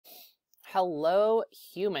Hello,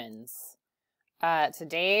 humans.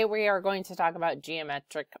 Today we are going to talk about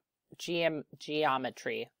geometric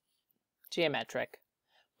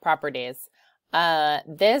properties.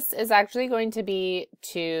 This is actually going to be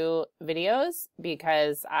 2 videos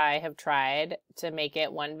because I have tried to make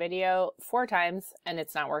it 1 video 4 times and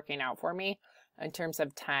it's not working out for me in terms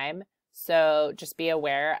of time. So just be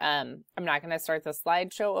aware, I'm not going to start the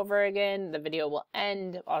slideshow over again. The video will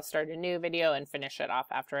end. I'll start a new video and finish it off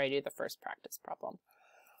after I do the first practice problem.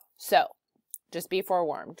 So just be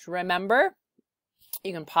forewarned. Remember,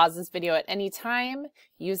 you can pause this video at any time.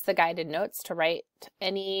 Use the guided notes to write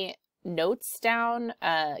any notes down.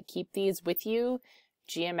 Keep these with you.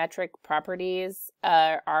 Geometric properties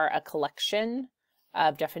are a collection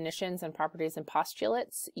of definitions and properties and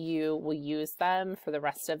postulates. You will use them for the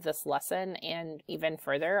rest of this lesson and even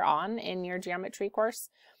further on in your geometry course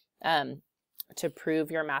to prove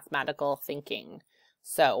your mathematical thinking.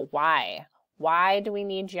 So why? Why do we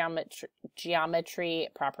need geometry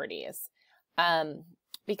properties?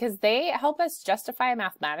 Because they help us justify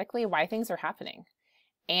mathematically why things are happening.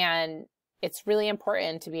 And it's really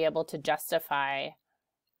important to be able to justify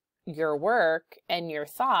your work and your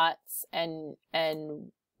thoughts and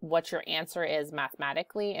what your answer is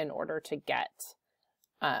mathematically in order to get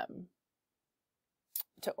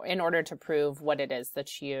in order to prove what it is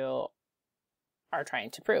that you are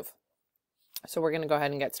trying to prove. So we're going to go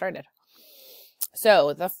ahead and get started.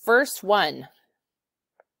 So the first one,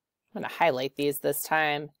 I'm going to highlight these this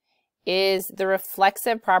time, is the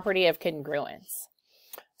reflexive property of congruence.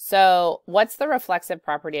 So what's the reflexive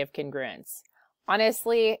property of congruence?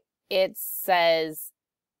 Honestly, it says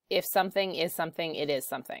if something is something, it is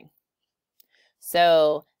something.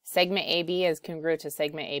 So segment AB is congruent to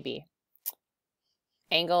segment AB.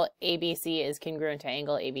 Angle ABC is congruent to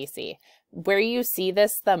angle ABC. Where you see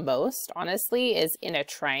this the most, honestly, is in a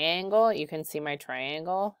triangle. You can see my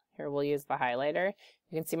triangle. Here, we'll use the highlighter.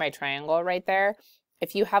 You can see my triangle right there.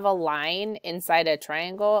 If you have a line inside a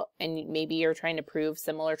triangle and maybe you're trying to prove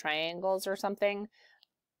similar triangles or something,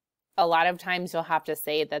 a lot of times you'll have to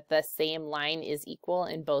say that the same line is equal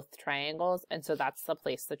in both triangles, and so that's the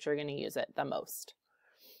place that you're going to use it the most.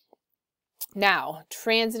 Now,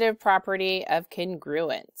 transitive property of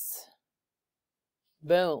congruence.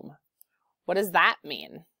 Boom. What does that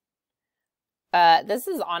mean? This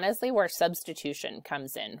is honestly where substitution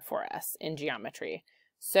comes in for us in geometry.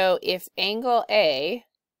 So if angle A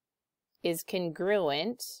is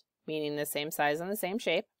congruent, meaning the same size and the same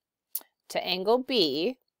shape, to angle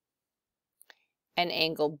B, and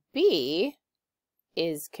angle B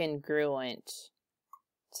is congruent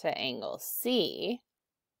to angle C,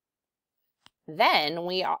 then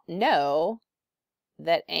we know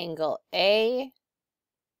that angle A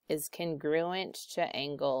is congruent to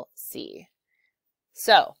angle C.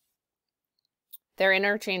 So they're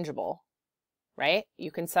interchangeable, right?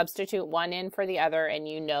 You can substitute one in for the other, and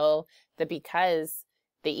you know that because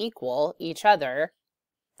they equal each other,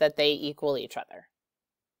 that they equal each other.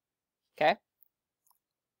 Okay?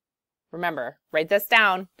 Remember, write this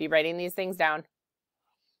down. Be writing these things down.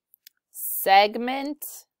 Segment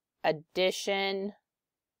addition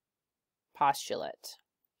postulate.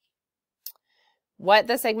 What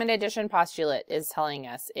the segment addition postulate is telling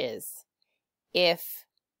us is if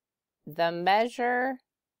the measure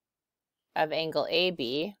of angle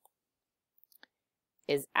AB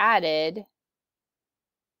is added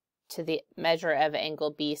to the measure of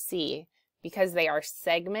angle BC, because they are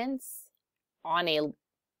segments on a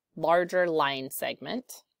larger line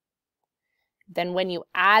segment, then when you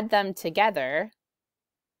add them together,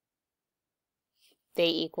 they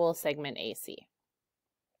equal segment AC.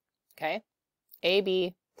 Okay?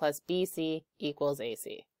 AB plus BC equals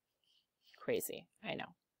AC. Crazy, I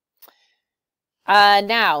know.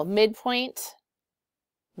 Now, midpoint.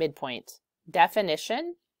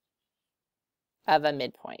 Definition of a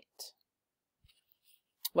midpoint.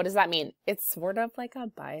 What does that mean? It's sort of like a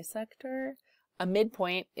bisector. A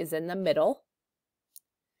midpoint is in the middle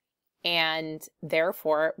and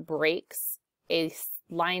therefore breaks a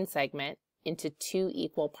line segment into 2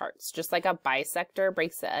 equal parts. Just like a bisector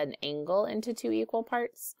breaks an angle into 2 equal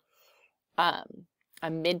parts, a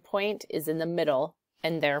midpoint is in the middle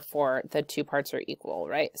and therefore the 2 parts are equal,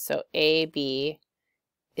 right? So AB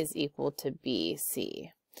is equal to BC.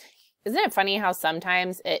 Isn't it funny how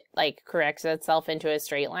sometimes it like corrects itself into a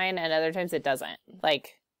straight line and other times it doesn't?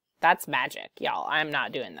 Like, that's magic, y'all. I'm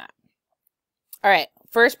not doing that. All right,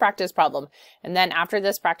 first practice problem. And then after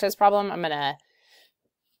this practice problem, I'm gonna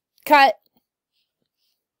cut,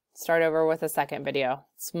 start over with a second video.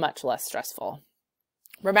 It's much less stressful.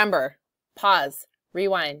 Remember, pause,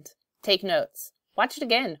 rewind, take notes, watch it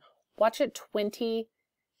again. watch it 20,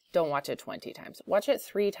 don't watch it 20 times. Watch it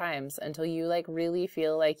 3 times until you like really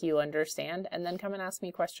feel like you understand, and then come and ask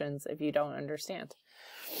me questions if you don't understand.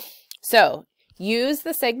 So use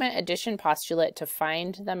the segment addition postulate to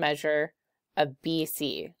find the measure of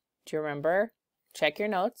BC. Do you remember? Check your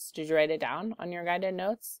notes. Did you write it down on your guided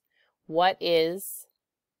notes? What is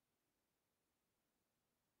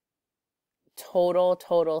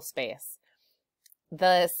total space?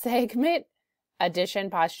 The segment addition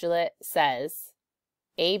postulate says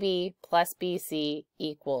AB plus BC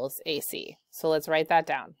equals AC. So let's write that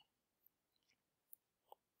down.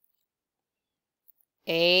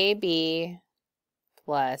 AB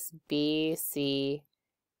plus BC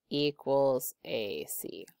equals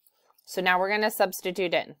AC. So now we're going to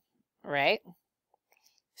substitute in, right?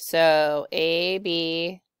 So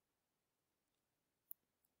AB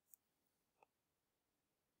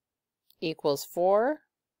equals 4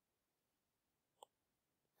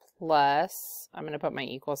 plus, I'm going to put my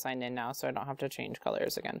equal sign in now so I don't have to change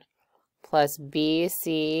colors again, plus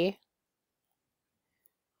BC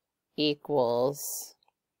equals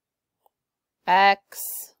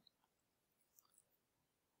X.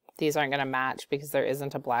 These aren't going to match because there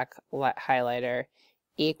isn't a black highlighter,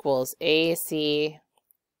 equals AC,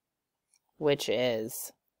 which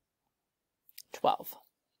is 12.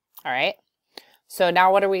 All right. So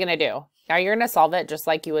now what are we going to do? Now you're going to solve it just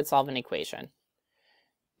like you would solve an equation.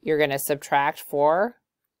 You're going to subtract 4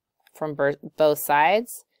 from both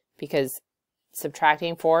sides because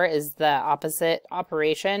subtracting 4 is the opposite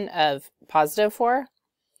operation of positive 4.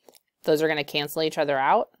 Those are going to cancel each other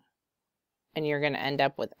out, and you're going to end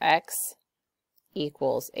up with X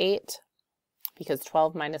equals 8 because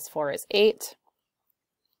 12 minus 4 is 8.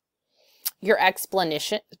 Your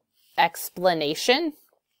explanation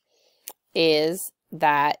is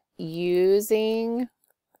that using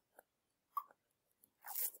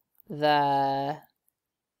the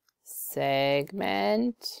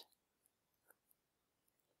segment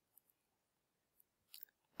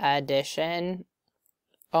addition,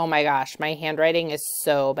 oh my gosh, my handwriting is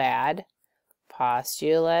so bad,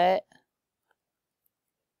 postulate,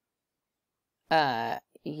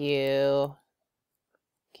 you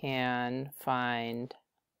can find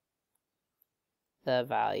the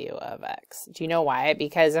value of X. Do you know why?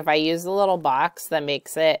 Because if I use the little box that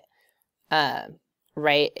makes it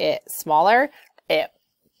write it smaller, it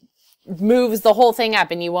moves the whole thing up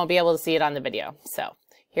and you won't be able to see it on the video. So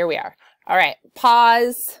here we are. All right,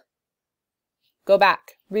 pause, go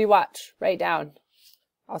back, rewatch, write down.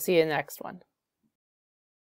 I'll see you in the next one.